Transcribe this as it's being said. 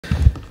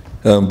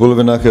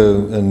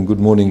Bulavanaka, and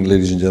good morning,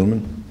 ladies and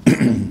gentlemen.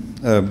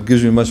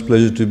 Gives me much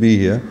pleasure to be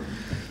here.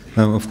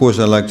 Of course,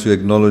 I'd like to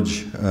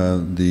acknowledge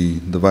the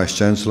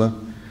Vice-Chancellor,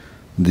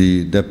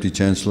 the Deputy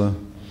Chancellor,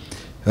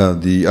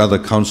 the other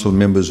council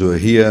members who are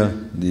here,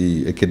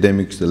 the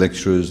academics, the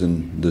lecturers,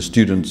 and the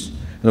students,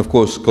 and of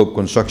course, Cope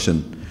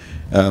Construction,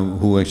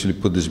 who actually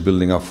put this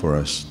building up for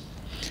us.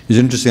 It's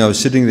interesting, I was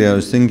sitting there, I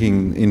was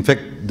thinking, in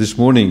fact, this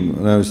morning,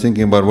 when I was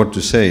thinking about what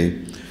to say,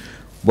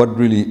 what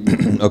really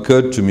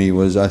occurred to me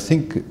was I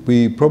think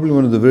we probably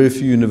one of the very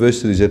few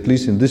universities, at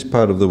least in this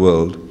part of the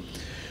world,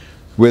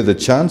 where the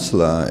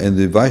Chancellor and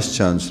the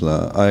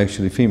Vice-Chancellor are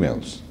actually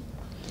females.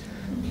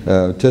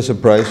 Tessa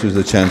Price was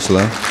the Chancellor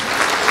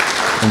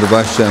and the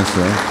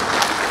Vice-Chancellor.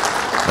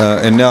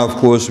 And now, of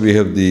course, we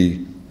have the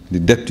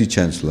Deputy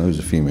Chancellor, who's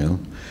a female.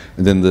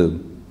 And then the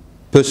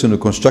person who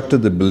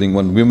constructed the building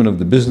won Women of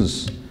the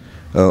Business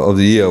of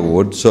the Year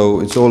award.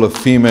 So it's all a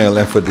female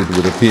effort, it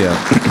would appear,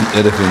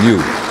 at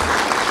FNU.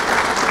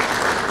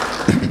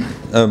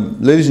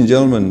 Ladies and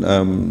gentlemen,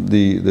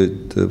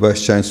 the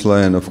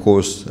Vice-Chancellor and of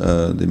course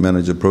the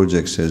Manager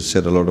Projects has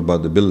said a lot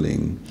about the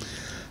building.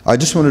 I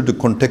just wanted to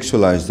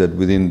contextualize that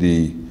within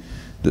the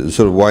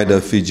sort of wider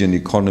Fijian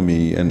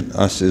economy and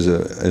us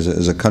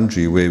as a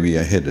country where we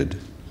are headed.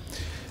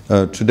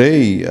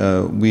 Today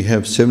we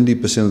have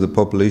 70% of the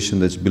population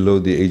that's below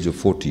the age of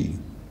 40.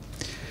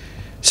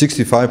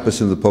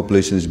 65% of the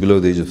population is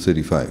below the age of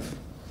 35.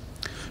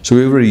 So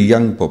we're a very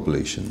young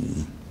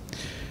population.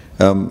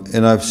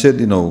 And I've said,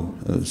 you know,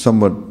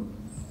 somewhat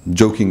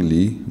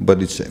jokingly,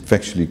 but it's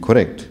factually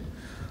correct,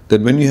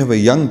 that when you have a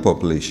young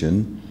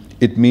population,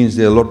 it means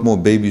there are a lot more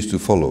babies to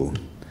follow.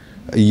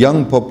 A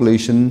young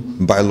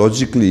population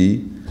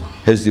biologically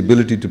has the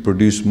ability to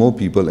produce more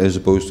people as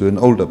opposed to an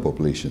older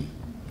population.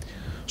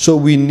 So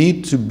we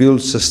need to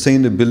build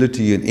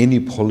sustainability in any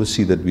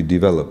policy that we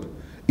develop,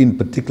 in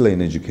particular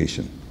in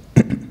education.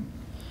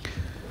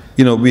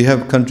 You know, we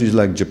have countries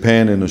like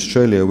Japan and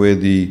Australia where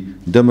the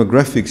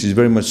demographics is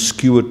very much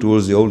skewed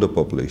towards the older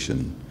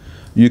population.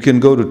 You can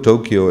go to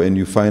Tokyo and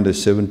you find a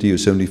 70 or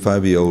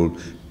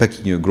 75-year-old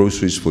packing your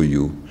groceries for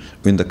you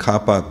in the car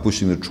park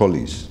pushing the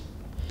trolleys.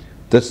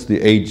 That's the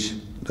age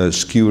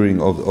skewing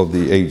of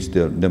the age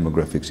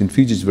demographics. In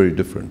Fiji it's very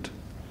different.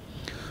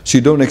 So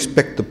you don't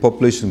expect the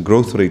population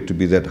growth rate to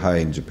be that high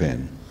in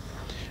Japan.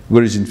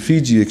 Whereas in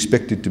Fiji you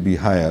expect it to be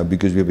higher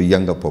because we have a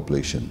younger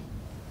population.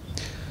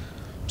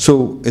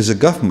 So as a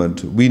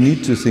government, we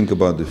need to think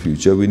about the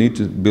future. We need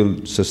to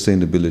build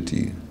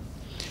sustainability.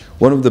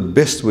 One of the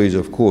best ways,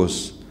 of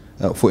course,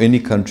 for any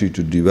country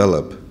to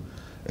develop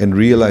and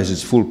realize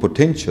its full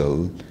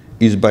potential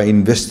is by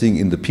investing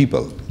in the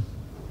people.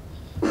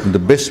 And the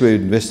best way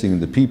of investing in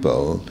the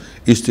people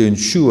is to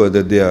ensure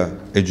that they are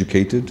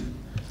educated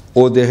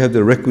or they have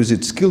the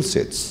requisite skill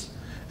sets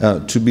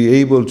to be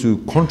able to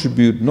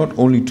contribute not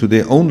only to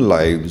their own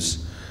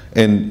lives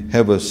and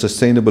have a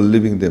sustainable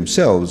living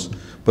themselves,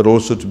 but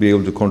also to be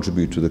able to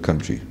contribute to the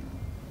country.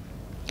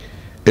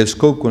 As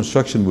Cope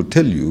Construction would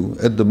tell you,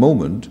 at the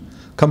moment,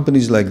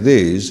 companies like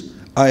theirs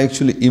are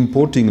actually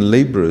importing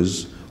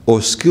laborers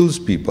or skills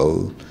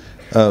people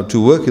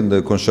to work in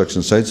the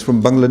construction sites from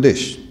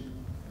Bangladesh.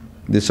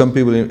 There's some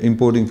people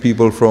importing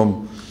people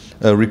from,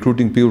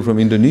 recruiting people from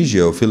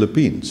Indonesia or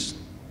Philippines.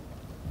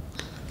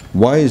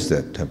 Why is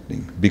that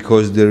happening?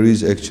 Because there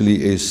is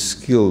actually a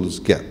skills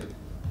gap.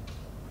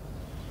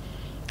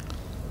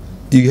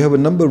 You have a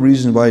number of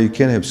reasons why you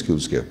can have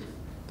skills gap.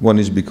 One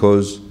is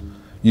because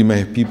you may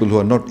have people who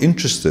are not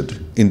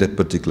interested in that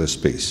particular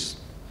space.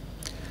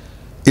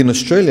 In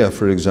Australia,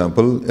 for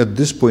example, at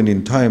this point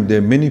in time, there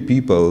are many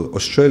people,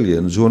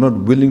 Australians, who are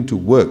not willing to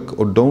work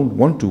or don't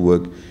want to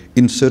work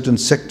in certain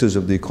sectors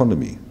of the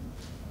economy.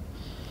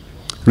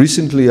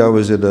 Recently, I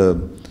was at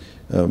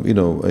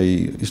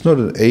it's not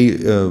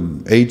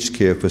an aged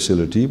care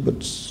facility,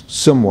 but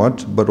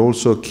somewhat, but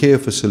also a care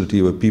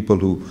facility where people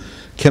who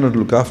cannot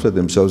look after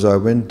themselves. I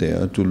went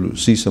there to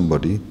see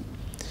somebody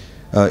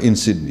in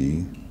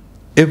Sydney.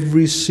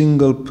 Every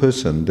single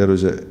person, there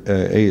was a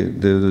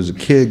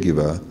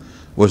caregiver,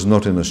 was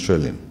not an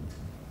Australian.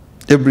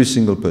 Every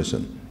single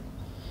person.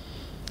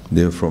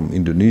 They were from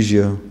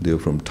Indonesia, they were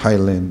from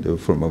Thailand, they were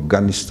from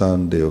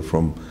Afghanistan, they were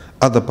from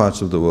other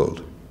parts of the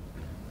world.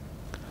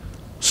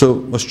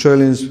 So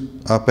Australians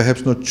are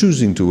perhaps not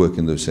choosing to work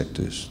in those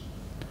sectors.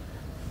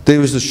 There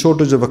was a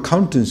shortage of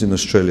accountants in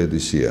Australia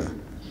this year.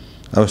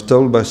 I was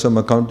told by some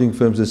accounting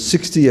firms that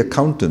 60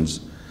 accountants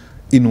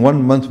in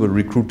 1 month were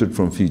recruited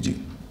from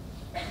Fiji.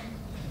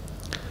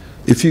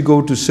 If you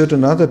go to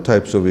certain other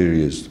types of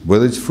areas,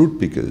 whether it's fruit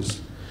pickers,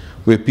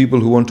 where people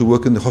who want to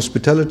work in the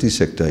hospitality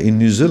sector in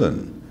New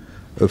Zealand,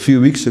 a few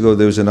weeks ago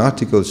there was an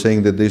article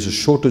saying that there's a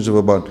shortage of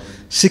about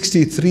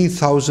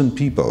 63,000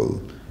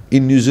 people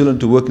in New Zealand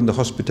to work in the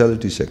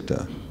hospitality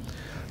sector.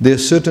 There are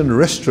certain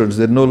restaurants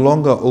that no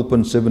longer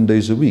open 7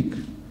 days a week,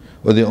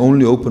 or they're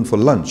only open for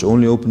lunch,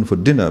 only open for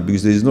dinner,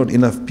 because there's not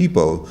enough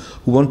people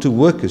who want to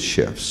work as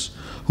chefs,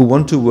 who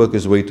want to work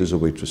as waiters or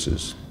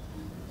waitresses.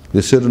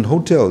 There's certain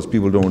hotels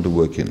people don't want to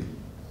work in.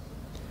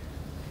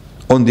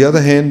 On the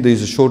other hand, there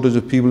is a shortage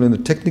of people in the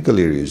technical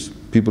areas,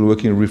 people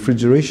working in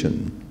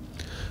refrigeration,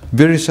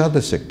 various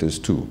other sectors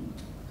too.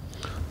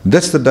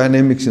 That's the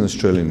dynamics in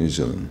Australia and New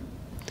Zealand.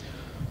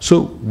 So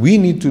we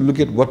need to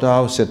look at what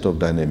are our set of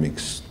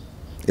dynamics.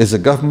 As a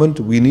government,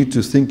 we need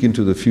to think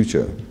into the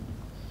future.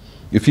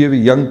 If you have a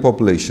young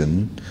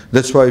population,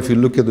 that's why if you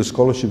look at the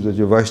scholarships that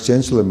your Vice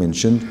Chancellor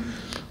mentioned,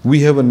 we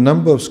have a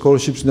number of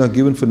scholarships now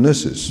given for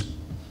nurses,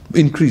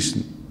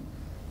 increasing.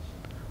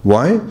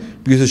 Why?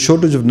 Because there's a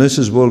shortage of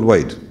nurses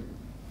worldwide.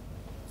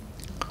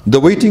 The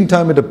waiting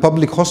time at a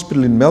public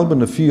hospital in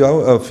Melbourne a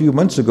few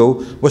months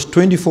ago was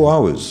 24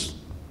 hours.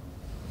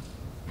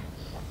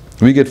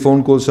 We get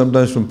phone calls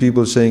sometimes from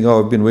people saying,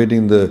 oh, I've been waiting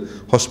in the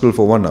hospital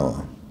for 1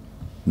 hour,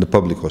 in the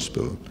public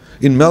hospital.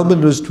 In Melbourne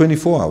it was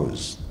 24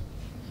 hours,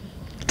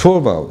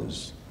 12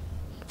 hours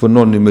for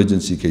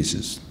non-emergency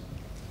cases.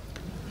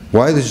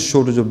 Why there's a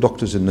shortage of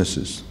doctors and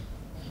nurses?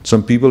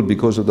 Some people,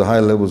 because of the high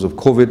levels of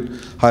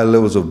COVID, high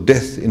levels of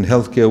death in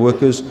healthcare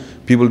workers,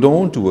 people don't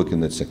want to work in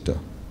that sector.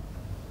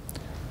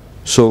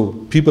 So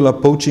people are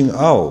poaching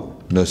our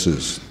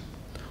nurses.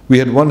 We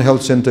had one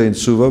health center in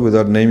Suva,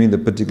 without naming the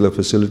particular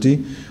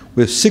facility,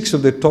 where 6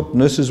 of their top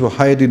nurses were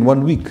hired in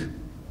 1 week.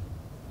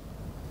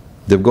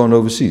 They've gone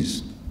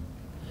overseas.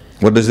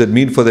 What does that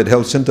mean for that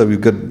health center?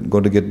 We've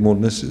got to get more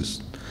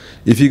nurses.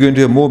 If you're going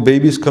to have more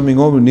babies coming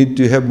on, we need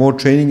to have more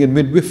training in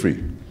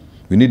midwifery.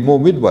 We need more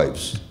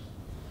midwives.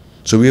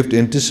 So we have to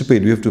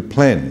anticipate, we have to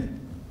plan.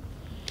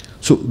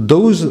 So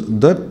those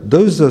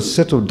are a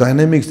set of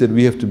dynamics that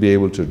we have to be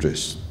able to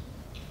address.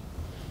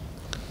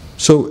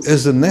 So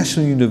as a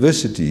national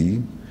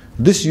university,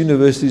 this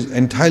university is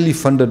entirely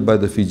funded by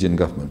the Fijian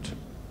government.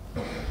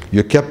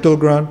 Your capital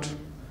grant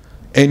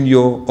and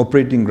your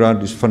operating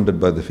grant is funded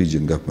by the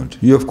Fijian government.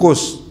 You of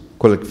course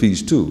collect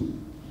fees too.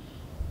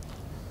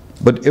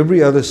 But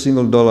every other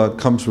single dollar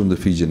comes from the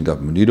Fijian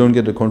government. You don't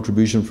get a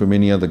contribution from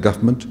any other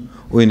government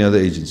or any other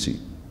agency.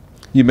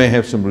 You may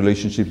have some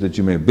relationships that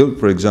you may have built.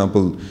 For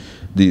example,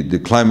 the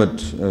climate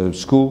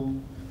school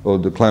or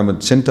the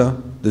climate center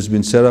that's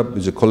been set up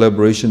is a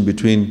collaboration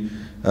between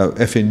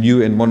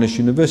FNU and Monash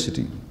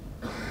University.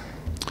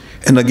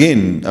 And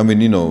again, I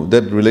mean, you know,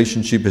 that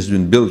relationship has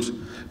been built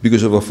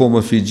because of a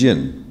former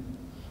Fijian,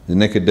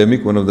 an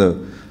academic, one of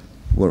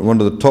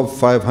the top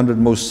 500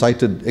 most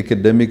cited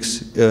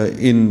academics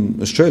in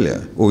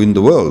Australia, or in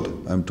the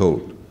world, I'm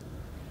told.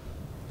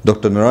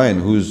 Dr.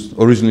 Narayan, who's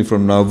originally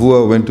from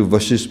Navua, went to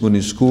Vasist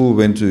Muni School,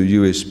 went to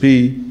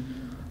USP,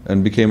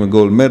 and became a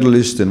gold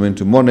medalist, and went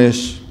to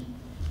Monash.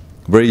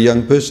 Very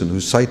young person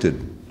who's cited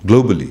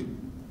globally.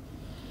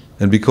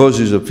 And because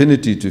his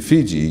affinity to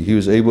Fiji, he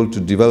was able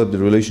to develop the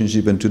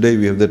relationship, and today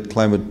we have that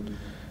climate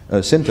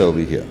center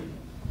over here.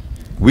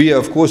 We are,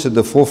 of course, at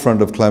the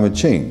forefront of climate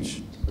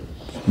change.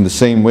 In the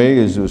same way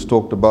as it was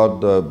talked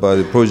about by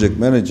the project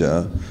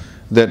manager,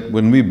 that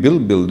when we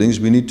build buildings,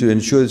 we need to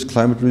ensure it's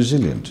climate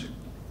resilient.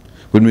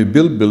 When we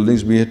build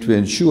buildings, we have to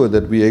ensure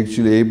that we are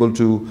actually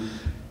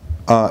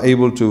are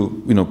able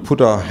to, you know,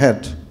 put our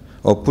hat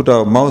or put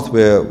our mouth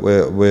where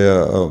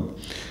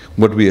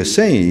what we are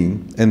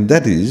saying, and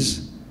that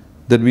is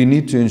that we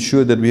need to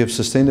ensure that we have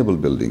sustainable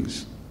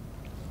buildings.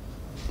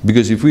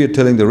 Because if we are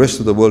telling the rest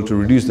of the world to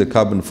reduce their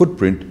carbon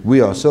footprint,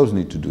 we ourselves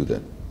need to do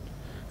that.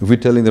 If we're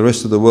telling the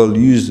rest of the world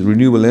to use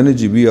renewable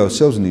energy, we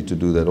ourselves need to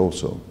do that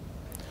also.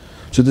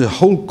 So there's a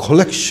whole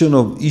collection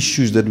of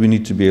issues that we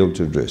need to be able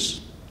to address.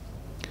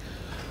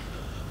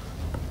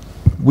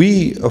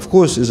 We, of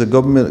course, as a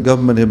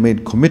government have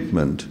made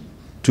commitment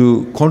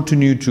to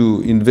continue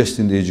to invest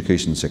in the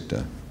education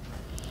sector.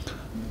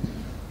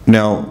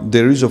 Now,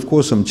 there is, of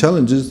course, some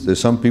challenges.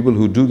 There's some people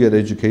who do get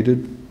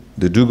educated,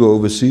 they do go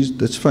overseas,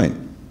 that's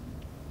fine.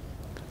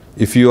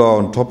 If you are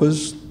on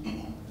toppers,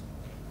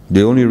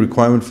 the only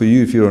requirement for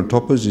you, if you're on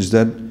toppers, is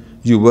that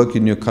you work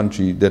in your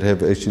country that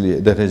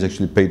has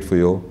actually paid for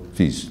your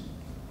fees.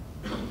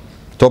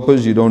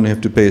 Toppers, you don't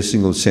have to pay a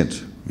single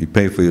cent. You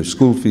pay for your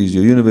school fees,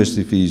 your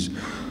university fees,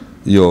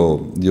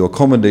 your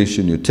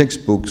accommodation, your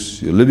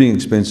textbooks, your living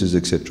expenses,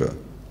 etc.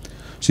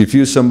 So if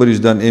you're somebody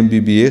who's done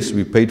MBBS,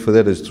 we paid for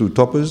that as through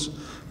toppers,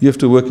 you have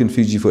to work in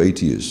Fiji for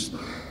 8 years.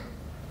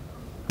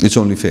 It's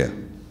only fair.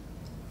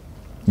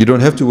 You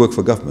don't have to work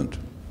for government.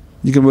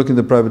 You can work in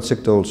the private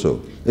sector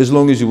also, as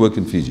long as you work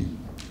in Fiji.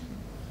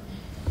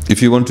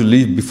 If you want to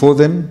leave before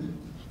then,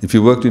 if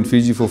you worked in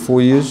Fiji for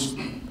 4 years,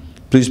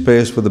 please pay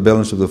us for the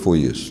balance of the 4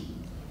 years.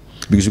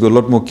 Because you've got a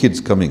lot more kids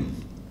coming.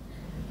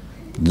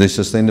 The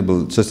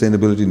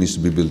sustainability needs to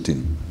be built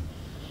in.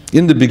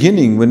 In the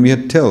beginning, when we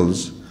had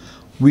TELS,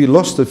 we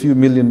lost a few $1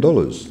 million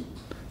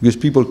because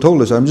people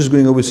told us, I'm just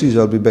going overseas,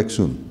 I'll be back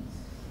soon.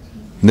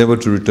 Never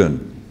to return.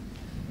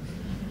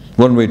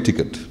 One-way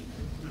ticket.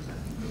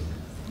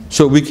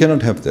 So we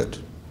cannot have that.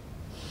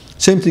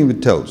 Same thing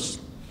with TELS.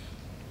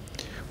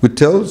 With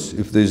TELS,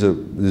 if there's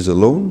a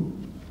loan,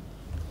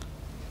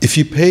 if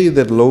you pay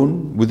that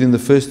loan within the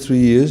first 3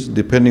 years,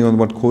 depending on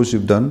what course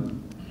you've done,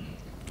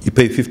 you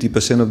pay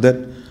 50% of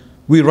that,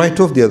 we write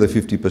off the other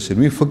 50%.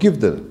 We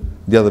forgive the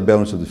other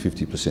balance of the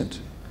 50%.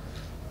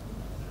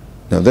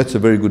 Now that's a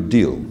very good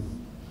deal.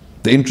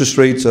 The interest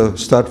rates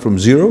start from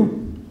 0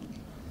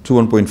 to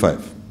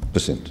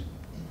 1.5%.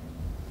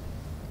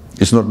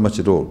 It's not much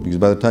at all, because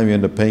by the time you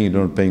end up paying,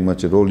 you're not paying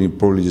much at all. You're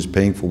probably just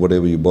paying for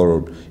whatever you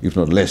borrowed, if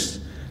not less,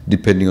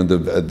 depending on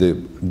the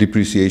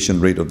depreciation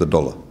rate of the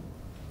dollar.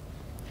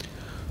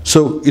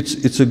 So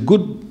it's a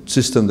good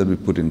system that we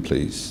put in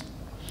place.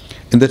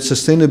 And that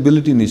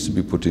sustainability needs to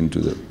be put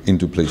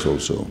into place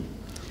also.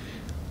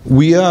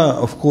 We are,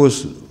 of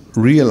course,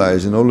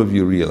 realize, and all of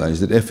you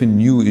realize, that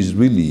FNU is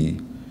really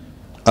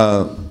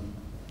a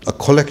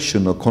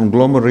collection, a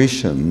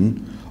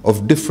conglomeration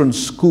of different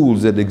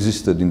schools that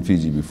existed in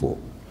Fiji before.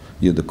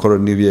 You have the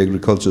Koranivi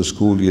Agriculture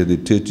School, you have the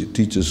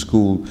Teacher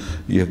School,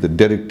 you have the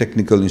Derrick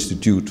Technical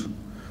Institute.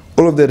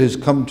 All of that has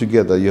come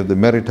together. You have the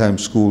Maritime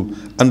School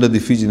under the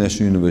Fiji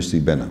National University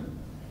banner.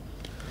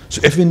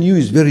 So FNU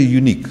is very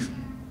unique.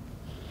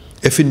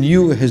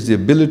 FNU has the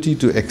ability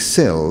to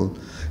excel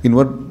in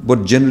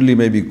what generally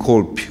may be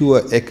called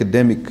pure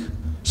academic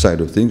side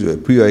of things, or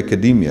pure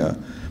academia,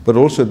 but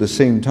also at the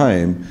same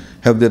time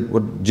have that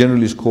what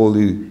generally is called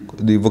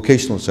the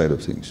vocational side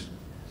of things.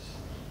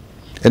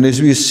 And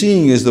as we are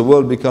seeing, as the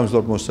world becomes a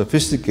lot more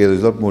sophisticated,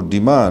 there's a lot more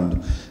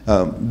demand,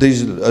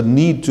 there's a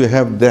need to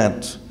have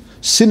that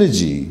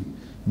synergy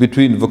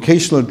between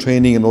vocational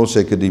training and also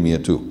academia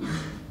too.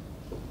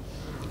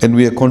 And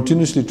we are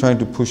continuously trying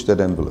to push that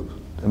envelope.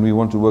 And we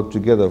want to work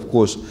together, of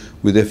course,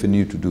 with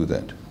FNU to do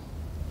that.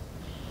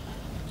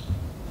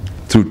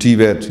 Through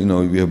TVET, you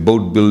know, we have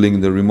boat building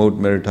in the remote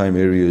maritime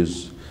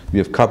areas, we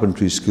have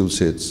carpentry skill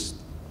sets.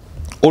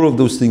 All of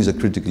those things are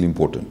critically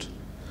important.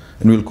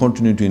 And we'll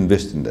continue to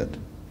invest in that.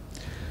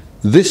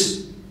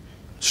 This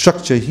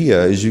structure here,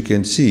 as you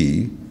can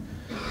see,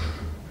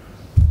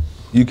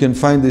 you can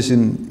find this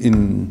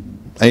in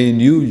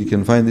ANU, you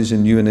can find this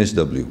in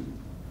UNSW,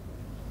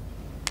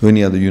 or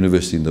any other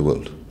university in the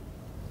world.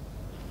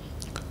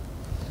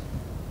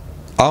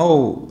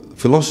 Our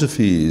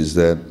philosophy is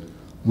that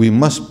we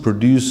must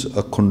produce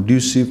a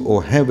conducive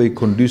or have a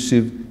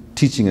conducive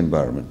teaching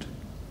environment,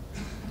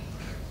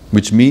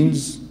 which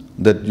means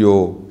that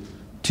your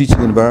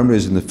teaching environment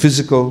is in the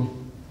physical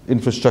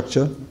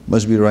infrastructure,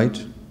 must be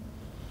right,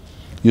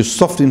 your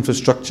soft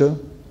infrastructure,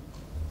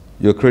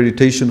 your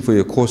accreditation for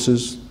your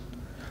courses,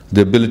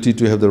 the ability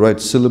to have the right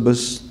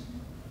syllabus,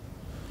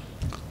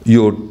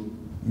 your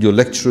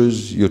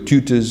lecturers, your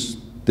tutors,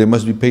 they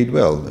must be paid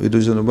well. It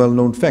is a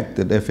well-known fact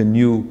that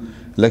FNU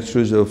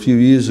lecturers a few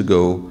years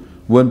ago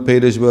weren't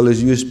paid as well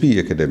as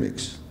USP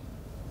academics.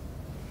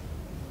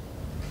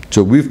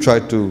 So we've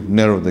tried to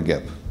narrow the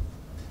gap.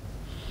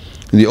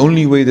 And the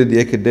only way that the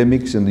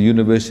academics and the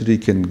university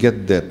can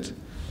get that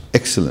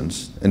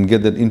excellence and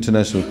get that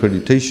international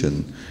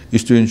accreditation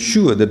is to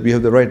ensure that we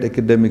have the right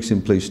academics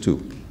in place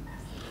too.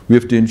 We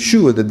have to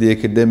ensure that the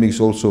academics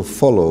also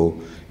follow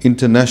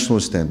international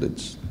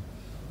standards.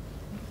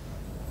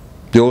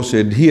 They also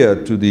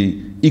adhere to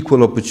the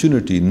equal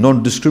opportunity,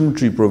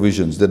 non-discriminatory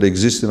provisions that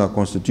exist in our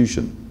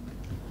Constitution.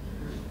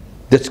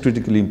 That's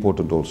critically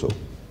important also.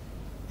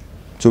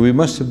 So we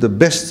must have the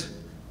best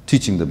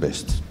teaching the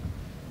best.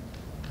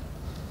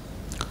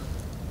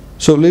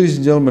 So ladies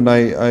and gentlemen,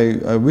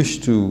 I wish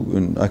to,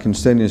 and I can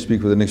stand here and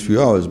speak for the next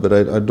few hours, but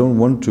I don't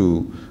want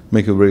to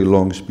make a very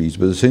long speech,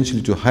 but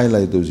essentially to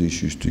highlight those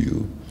issues to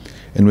you.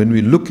 And when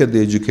we look at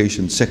the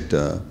education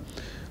sector,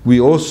 we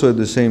also at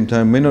the same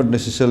time may not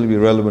necessarily be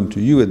relevant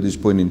to you at this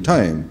point in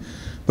time,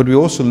 but we're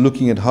also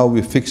looking at how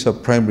we fix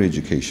up primary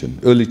education,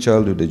 early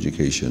childhood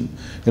education,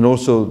 and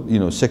also, you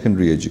know,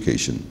 secondary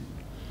education.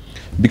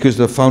 Because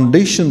the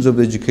foundations of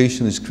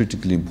education is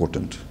critically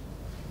important.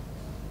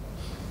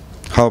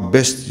 How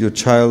best your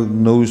child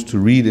knows to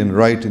read and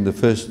write in the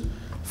first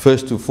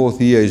to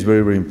fourth year is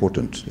very, very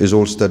important, as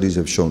all studies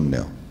have shown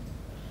now.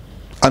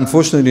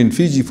 Unfortunately, in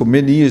Fiji, for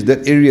many years,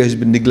 that area has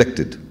been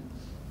neglected.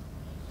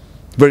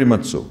 Very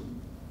much so.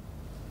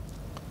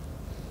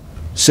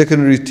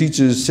 Secondary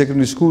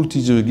school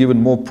teachers are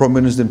given more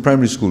prominence than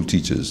primary school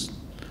teachers,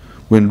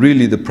 when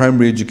really the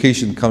primary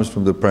education comes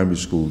from the primary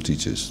school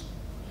teachers.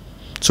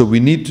 So we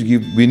need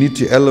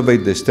to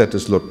elevate their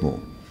status a lot more.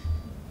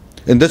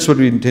 And that's what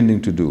we're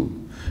intending to do.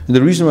 And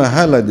the reason why I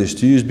highlight this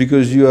to you is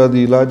because you are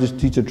the largest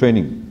teacher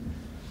training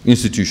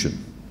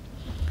institution.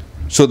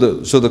 So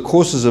the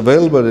courses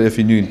available at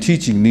FNU in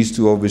teaching needs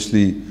to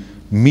obviously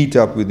meet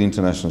up with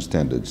international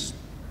standards.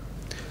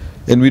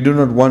 And we do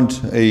not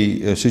want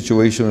a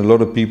situation where a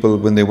lot of people,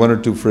 when they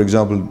wanted to, for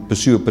example,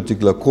 pursue a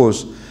particular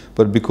course,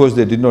 but because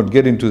they did not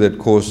get into that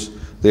course,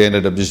 they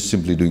ended up just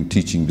simply doing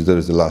teaching because that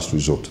is the last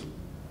resort.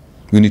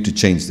 We need to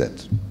change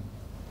that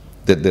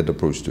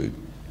approach to it.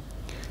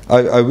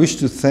 I wish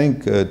to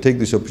take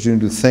this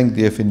opportunity to thank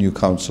the FNU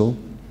Council.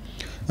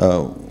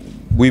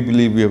 We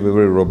believe we have a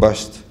very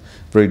robust,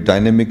 very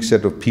dynamic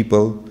set of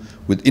people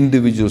with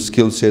individual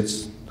skill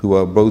sets who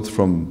are both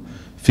from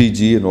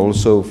Fiji and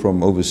also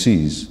from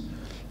overseas,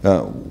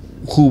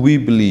 who we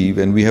believe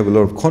and we have a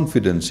lot of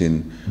confidence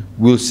in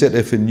will set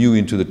FNU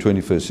into the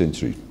 21st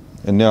century.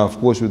 And now, of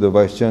course, with the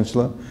Vice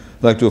Chancellor,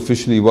 I'd like to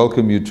officially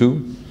welcome you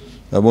too.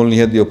 I've only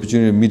had the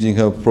opportunity of meeting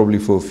her probably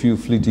for a few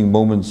fleeting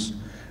moments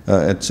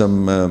at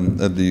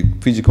the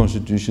Fiji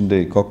Constitution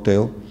Day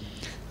cocktail.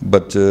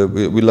 But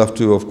we love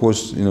to, of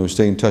course,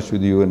 stay in touch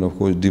with you and, of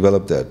course,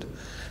 develop that.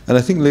 And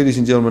I think, ladies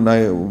and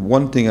gentlemen,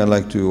 one thing I'd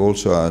like to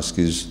also ask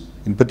is,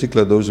 in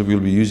particular, those of you who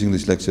will be using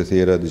this lecture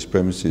theatre, this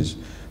premises,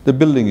 the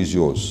building is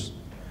yours.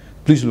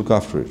 Please look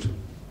after it.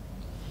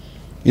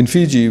 In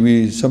Fiji,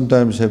 we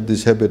sometimes have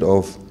this habit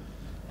of,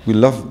 we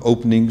love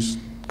openings,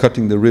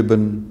 cutting the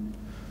ribbon,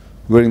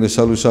 wearing the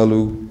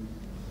salu-salu,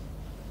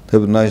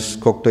 have a nice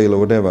cocktail or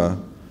whatever,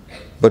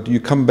 but you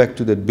come back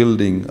to that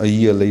building a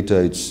year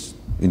later, it's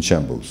in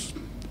shambles.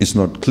 It's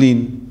not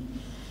clean,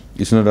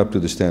 it's not up to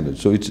the standard.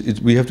 So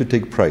we have to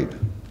take pride.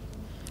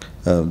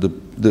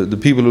 The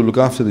people who look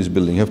after this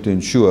building have to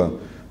ensure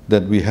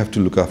that we have to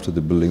look after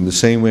the building. The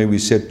same way we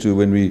said to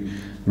when we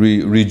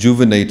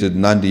rejuvenated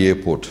Nandi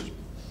Airport.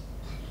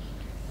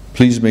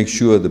 Please make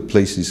sure the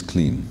place is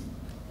clean.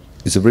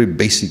 It's a very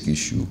basic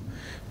issue.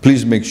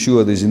 Please make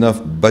sure there's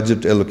enough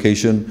budget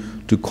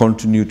allocation to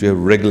continue to have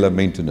regular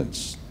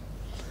maintenance.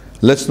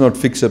 Let's not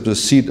fix up the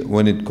seat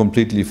when it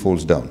completely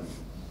falls down.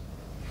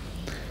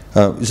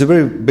 It's a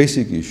very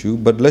basic issue,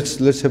 but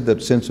let's have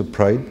that sense of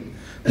pride.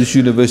 This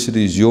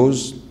university is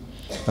yours.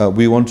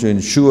 We want to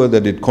ensure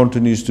that it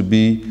continues to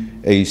be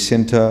a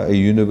center, a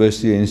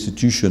university, an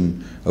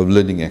institution of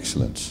learning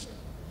excellence.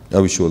 I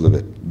wish you all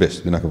the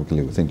best.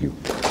 Thank you.